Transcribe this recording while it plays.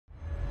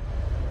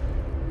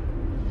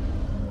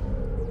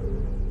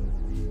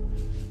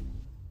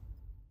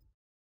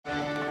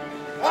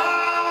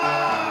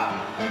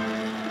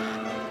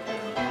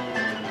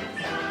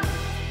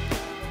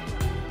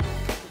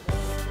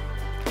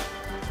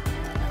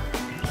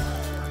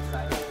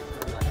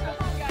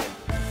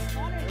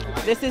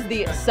This is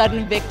the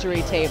sudden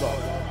victory table.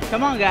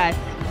 Come on, guys.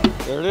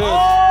 There it is.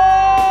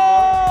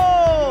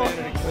 Oh!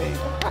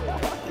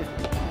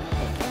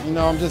 You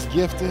know, I'm just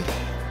gifted,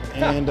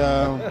 and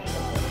I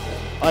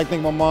like to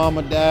thank my mom,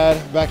 my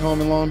dad, back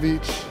home in Long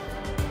Beach.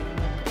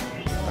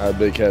 I had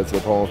big heads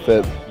up on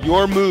fit.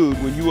 Your mood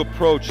when you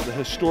approach the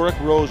historic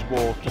Rose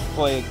Bowl to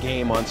play a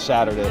game on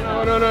Saturday.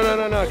 No,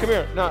 come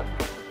here. No.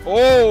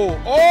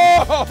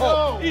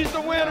 Oh! He's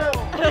the winner.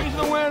 He's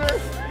the winner.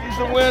 He's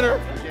the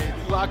winner.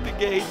 Lock the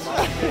gates.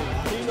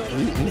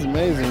 He's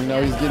amazing. You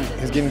know,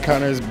 he's getting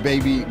Connor's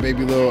baby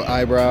little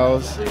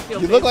eyebrows.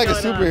 You look like a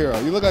superhero.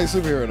 You look like a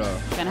superhero though.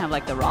 Kind of have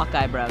like the Rock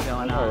eyebrow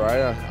going on. All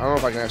right. I don't know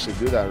if I can actually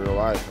do that in real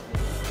life.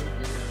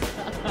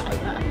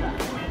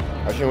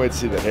 I can't wait to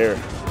see the hair.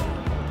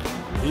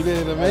 He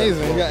did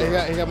amazing. He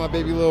got my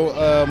baby little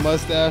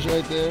mustache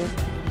right there.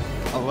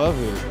 I love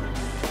it.